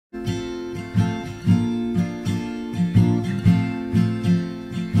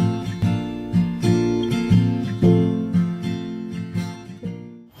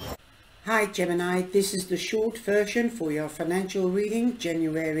Hi Gemini, this is the short version for your financial reading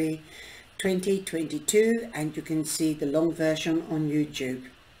January 2022, and you can see the long version on YouTube.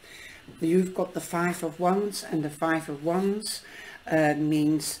 You've got the Five of Wands, and the Five of Wands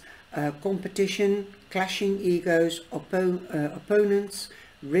means competition, clashing egos, opponents,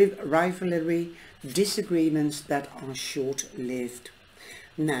 rivalry, disagreements that are short-lived.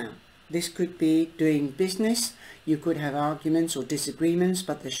 Now, this could be doing business. You could have arguments or disagreements,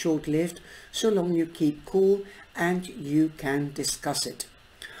 but they're short-lived, so long you keep cool and you can discuss it.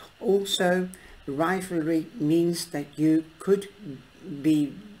 Also, rivalry means that you could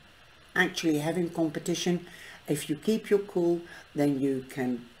be actually having competition. If you keep your cool, then you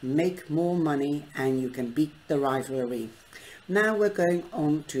can make more money and you can beat the rivalry. Now we're going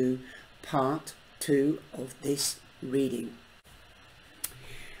on to part 2 of this reading.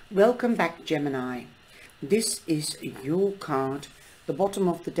 Welcome back, Gemini. This is your card, the bottom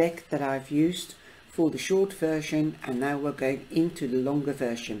of the deck that I've used for the short version, and now we're going into the longer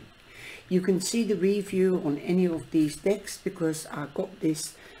version. You can see the review on any of these decks because I got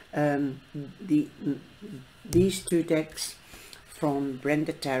this these two decks from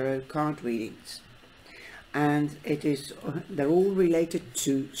Brenda Tarot card readings, and they're all related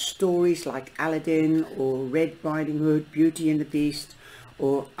to stories like Aladdin or Red Riding Hood, Beauty and the Beast,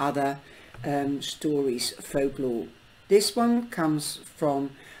 or other stories, folklore. This one comes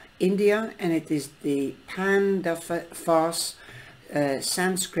from India, and it is the Pandavas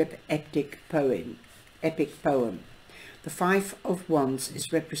Sanskrit epic poem. The Five of Wands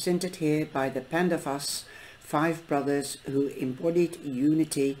is represented here by the Pandavas, 5 brothers who embodied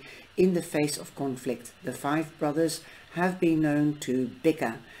unity in the face of conflict. The 5 brothers have been known to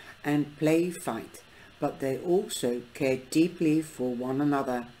bicker and play fight, but they also cared deeply for one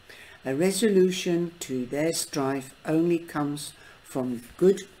another. A resolution to their strife only comes from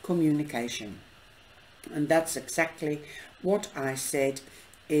good communication. And that's exactly what I said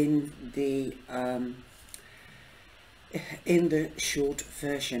in the short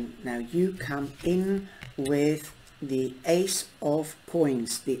version. Now you come in with the Ace of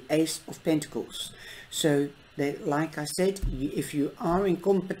Coins, the Ace of Pentacles. So like I said, if you are in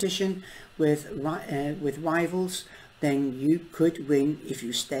competition with rivals, then you could win if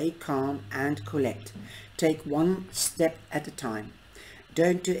you stay calm and collect. Take one step at a time.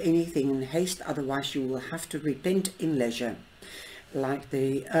 Don't do anything in haste, otherwise you will have to repent in leisure. Like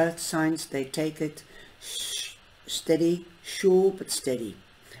the earth signs, they take it steady, sure but steady,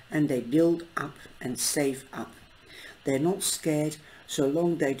 and they build up and save up. They're not scared so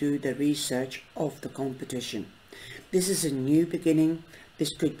long they do the research of the competition. This is a new beginning.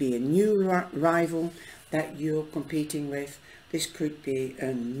 This could be a new rival that you're competing with. This could be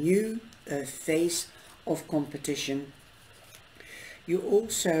a new phase of competition. You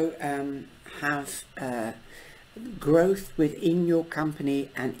also have growth within your company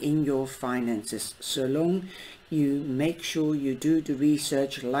and in your finances, so long you make sure you do the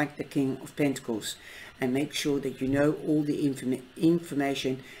research like the King of Pentacles, and make sure that you know all the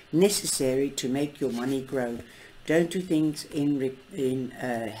information necessary to make your money grow. Don't do things in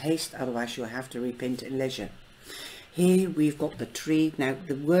haste, otherwise you'll have to repent in leisure. Here we've got the tree. Now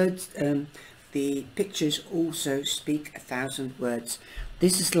the words, the pictures also speak 1,000 words.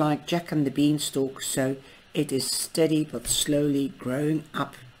 This is like Jack and the Beanstalk, so it is steady but slowly growing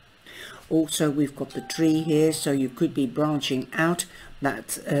up. Also we've got the tree here, so you could be branching out,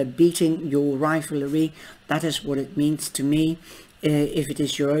 that beating your rivalry. That is what it means to me. If it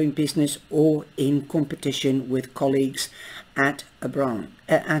is your own business or in competition with colleagues at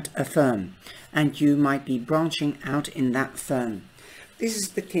a firm, and you might be branching out in that firm. This is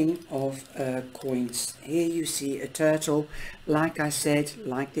the King of Coins. Here you see a turtle. Like I said,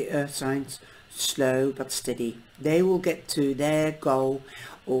 like the earth signs, slow but steady. They will get to their goal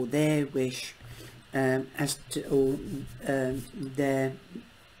or their wish, their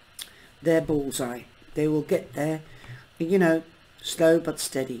bullseye. They will get there, you know, slow but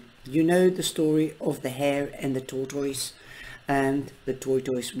steady. You know the story of the hare and the tortoise, and the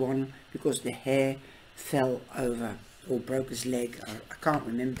tortoise won because the hare fell over or broke his leg. I can't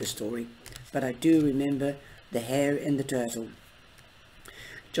remember the story, but I do remember the hare and the turtle.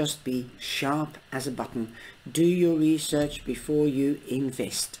 Just be sharp as a button. Do your research before you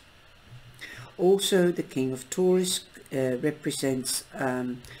invest. Also the King of Taurus represents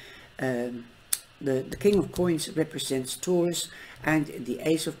the King of Coins represents Taurus, and the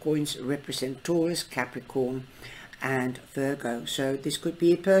Ace of Coins represent Taurus, Capricorn and Virgo. So this could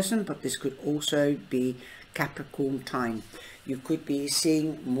be a person, but this could also be Capricorn time. You could be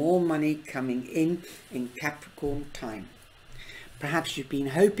seeing more money coming in Capricorn time. Perhaps you've been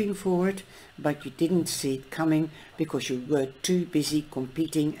hoping for it, but you didn't see it coming because you were too busy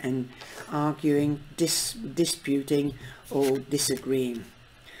competing and arguing, disputing or disagreeing.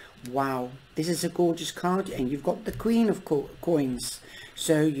 Wow, this is a gorgeous card, and you've got the Queen of Coins.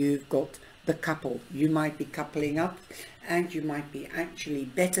 So you've got the couple. You might be coupling up, and you might be actually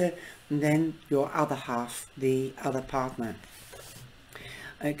better than your other half, the other partner.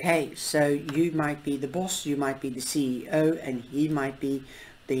 Okay, so you might be the boss, you might be the CEO, and he might be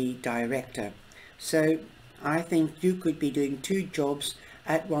the director. So I think you could be doing two jobs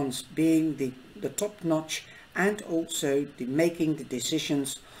at once, being the top notch and also making the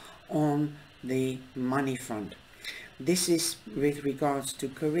decisions on the money front. This is with regards to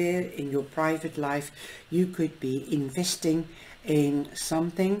career. In your private life, you could be investing in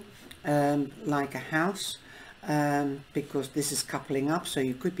something like a house, because this is coupling up, so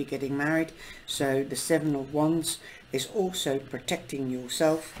you could be getting married. So the Seven of Wands is also protecting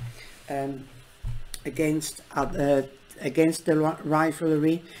yourself against the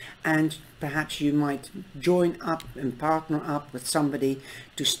rivalry, and perhaps you might join up and partner up with somebody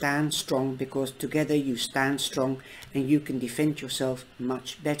to stand strong, because together you stand strong and you can defend yourself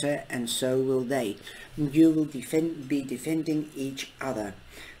much better, and so will they. You will be defending each other,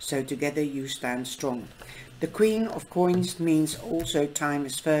 so together you stand strong. The Queen of Coins means also time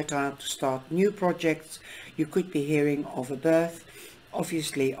is fertile to start new projects. You could be hearing of a birth,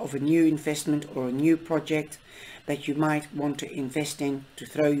 obviously of a new investment or a new project that you might want to invest in, to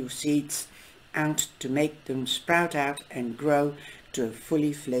throw your seeds out, to make them sprout out and grow to a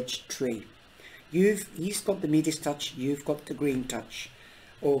fully fledged tree. He's got the Midas touch, you've got the green touch,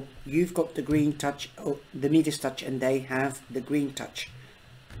 or you've got the green touch or the Midas touch, and they have the green touch.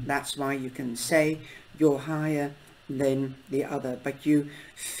 That's why you can say you're higher than the other, but you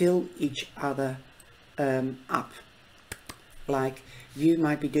fill each other up. Like you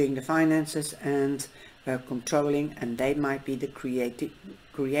might be doing the finances and controlling, and they might be the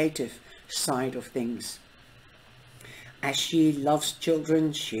creative side of things. As she loves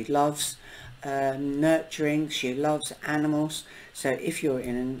children, she loves nurturing, she loves animals. So if you're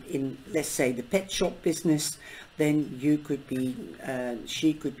in let's say the pet shop business, then you could be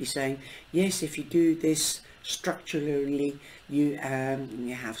she could be saying, yes, if you do this structurally, you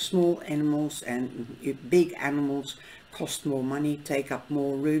have small animals, and big animals cost more money, take up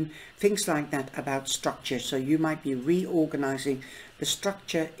more room, things like that about structure. So you might be reorganizing the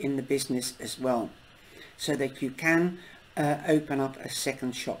structure in the business as well, so that you can open up a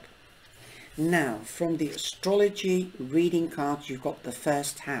second shop. Now, from the astrology reading cards, you've got the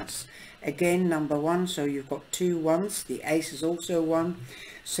first house. Again, number one, so you've got 2 1s. The ace is also 1.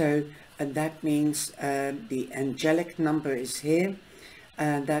 So and that means the angelic number is here.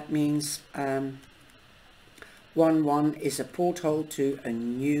 That means 1 1 is a porthole to a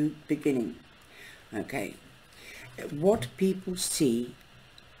new beginning. Okay. What people see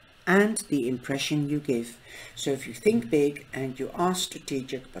and the impression you give. So if you think big and you are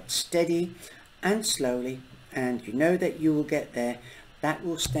strategic but steady and slowly, and you know that you will get there, that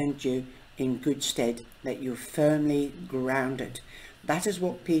will stand you in good stead, that you're firmly grounded. That is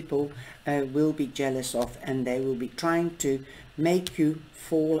what people will be jealous of, and they will be trying to make you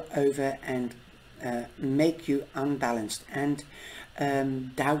fall over and make you unbalanced and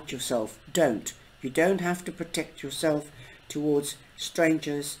doubt yourself. You don't have to protect yourself towards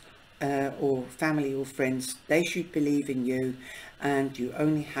strangers or family or friends. They should believe in you, and you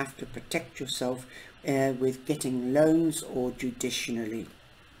only have to protect yourself with getting loans or judicially.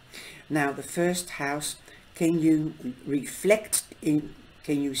 Now, the first house, can you reflect in,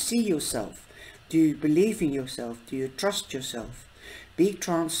 can you see yourself? Do you believe in yourself? Do you trust yourself? Be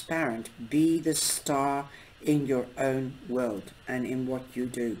transparent, be the star in your own world and in what you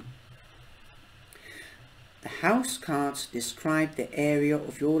do. The house cards describe the area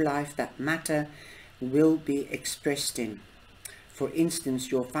of your life that matter will be expressed in. For instance,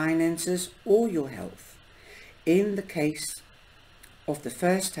 your finances or your health. In the case of the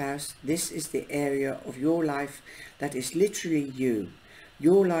first house, this is the area of your life that is literally you,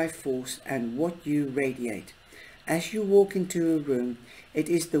 your life force and what you radiate. As you walk into a room, it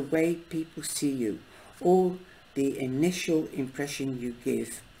is the way people see you, or the initial impression you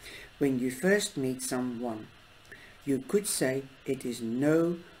give. When you first meet someone, you could say it is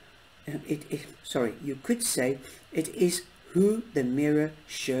who the mirror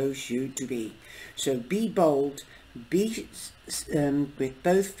shows you to be. So be bold, be with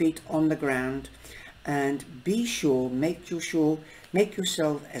both feet on the ground, and be sure, make yourself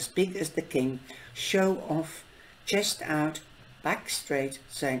as big as the king. Show off, chest out, back straight,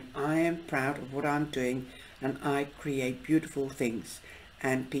 saying, I am proud of what I'm doing, and I create beautiful things,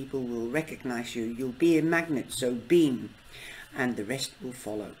 and people will recognize you. You'll be a magnet, so beam, and the rest will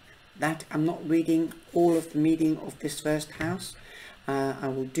follow. That I'm not reading all of the meaning of this first house. I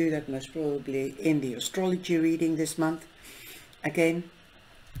will do that most probably in the astrology reading this month again.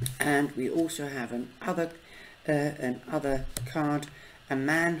 And we also have another card, a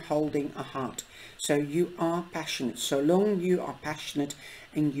man holding a heart. So you are passionate. So long you are passionate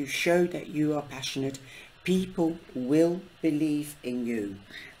and you show that you are passionate, people will believe in you,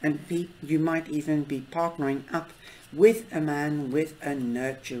 and you might even be partnering up with a man with a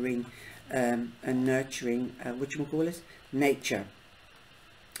nurturing nature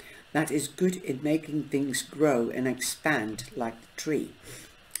that is good in making things grow and expand like the tree.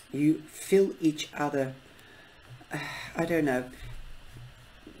 You fill each other, I don't know,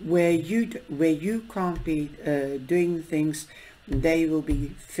 where you can't be doing things, they will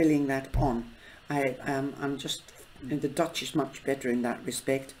be filling that on. I'm just, the Dutch is much better in that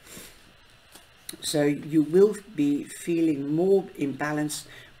respect. So you will be feeling more in balance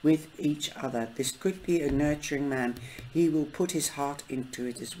with each other. This could be a nurturing man. He will put his heart into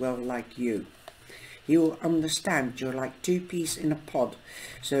it as well, like you. He will understand. You're like two peas in a pod.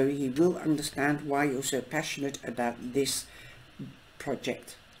 So he will understand why you're so passionate about this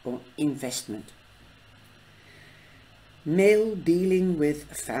project or investment. Male dealing with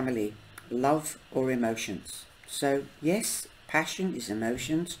family, love or emotions. So yes, passion is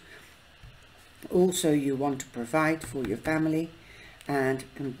emotions. Also, you want to provide for your family and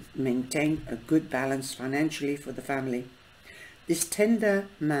maintain a good balance financially for the family. This tender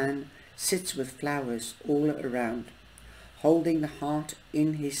man sits with flowers all around, holding the heart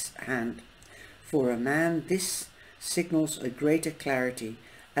in his hand. For a man, this signals a greater clarity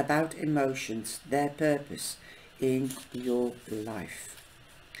about emotions, their purpose in your life.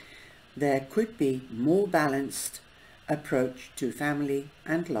 There could be more balanced approach to family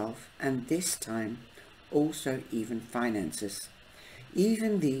and love, and this time also even finances.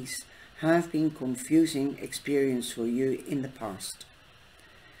 Even these have been confusing experience for you in the past.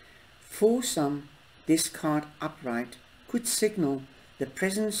 For some, this card upright could signal the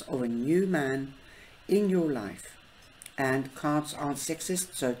presence of a new man in your life. And cards aren't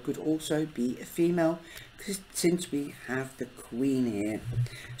sexist, so it could also be a female, since we have the Queen here.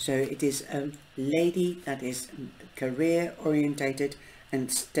 So it is a lady that is career orientated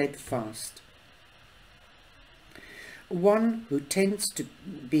and steadfast. One who tends to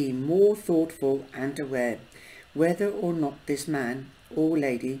be more thoughtful and aware whether or not this man or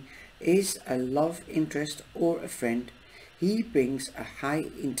lady is a love interest or a friend. He brings a high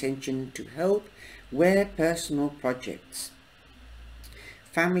intention to help where personal projects,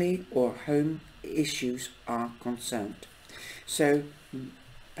 family or home issues are concerned. So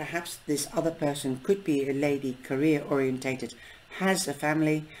perhaps this other person could be a lady, career orientated, has a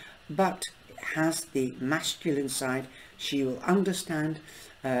family, but has the masculine side. She will understand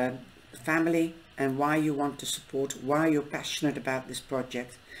family and why you want to support, why you're passionate about this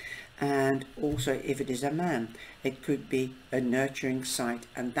project. And also, if it is a man, it could be a nurturing side,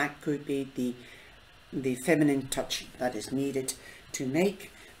 and that could be the feminine touch that is needed to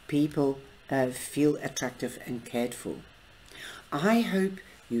make people feel attractive and cared for. I hope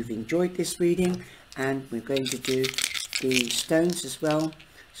you've enjoyed this reading, and we're going to do the stones as well.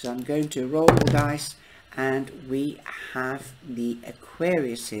 So I'm going to roll the dice, and we have the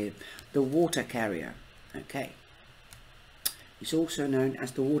Aquarius here, the water carrier. Okay, it's also known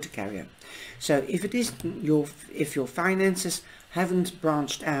as the water carrier. So if it is if your finances haven't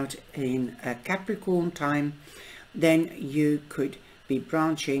branched out in a Capricorn time, then you could be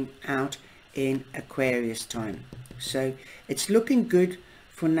branching out in Aquarius time. So it's looking good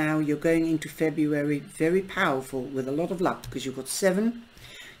for now. You're going into February very powerful with a lot of luck, because you've got 7,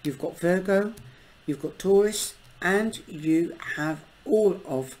 you've got Virgo, you've got Taurus, and you have all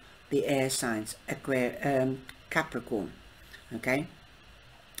of the air signs, Capricorn. Okay,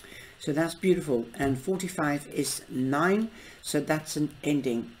 so that's beautiful. And 45 is 9, so that's an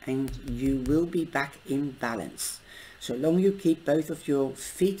ending, and you will be back in balance. So long you keep both of your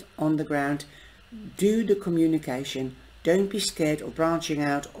feet on the ground, do the communication, don't be scared of branching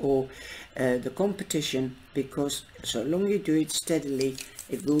out or the competition, because so long you do it steadily,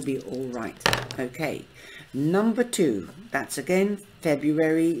 it will be all right. Okay, number 2, that's again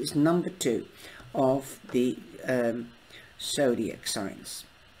February is number 2 of the zodiac signs.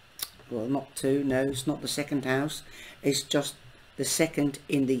 Well, not 2, no, it's not the second house, it's just the second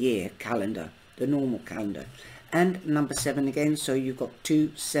in the year calendar, the normal calendar. And number 7 again, so you've got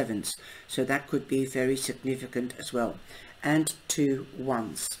 2 7s, so that could be very significant as well, and 2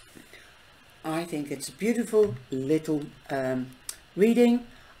 1s. I think it's a beautiful little reading.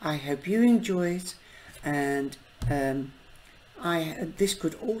 I hope you enjoy it, and this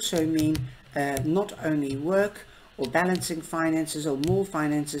could also mean not only work or balancing finances or more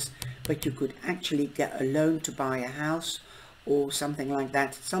finances, but you could actually get a loan to buy a house or something like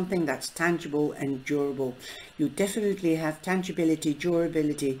that, something that's tangible and durable. You definitely have tangibility,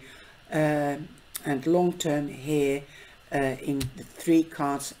 durability, and long-term here in the 3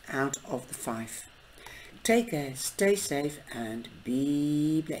 cards out of the 5. Take care, stay safe, and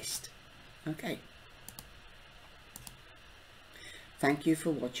be blessed. Okay. Thank you for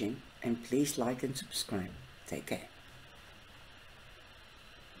watching, and please like and subscribe. Take care.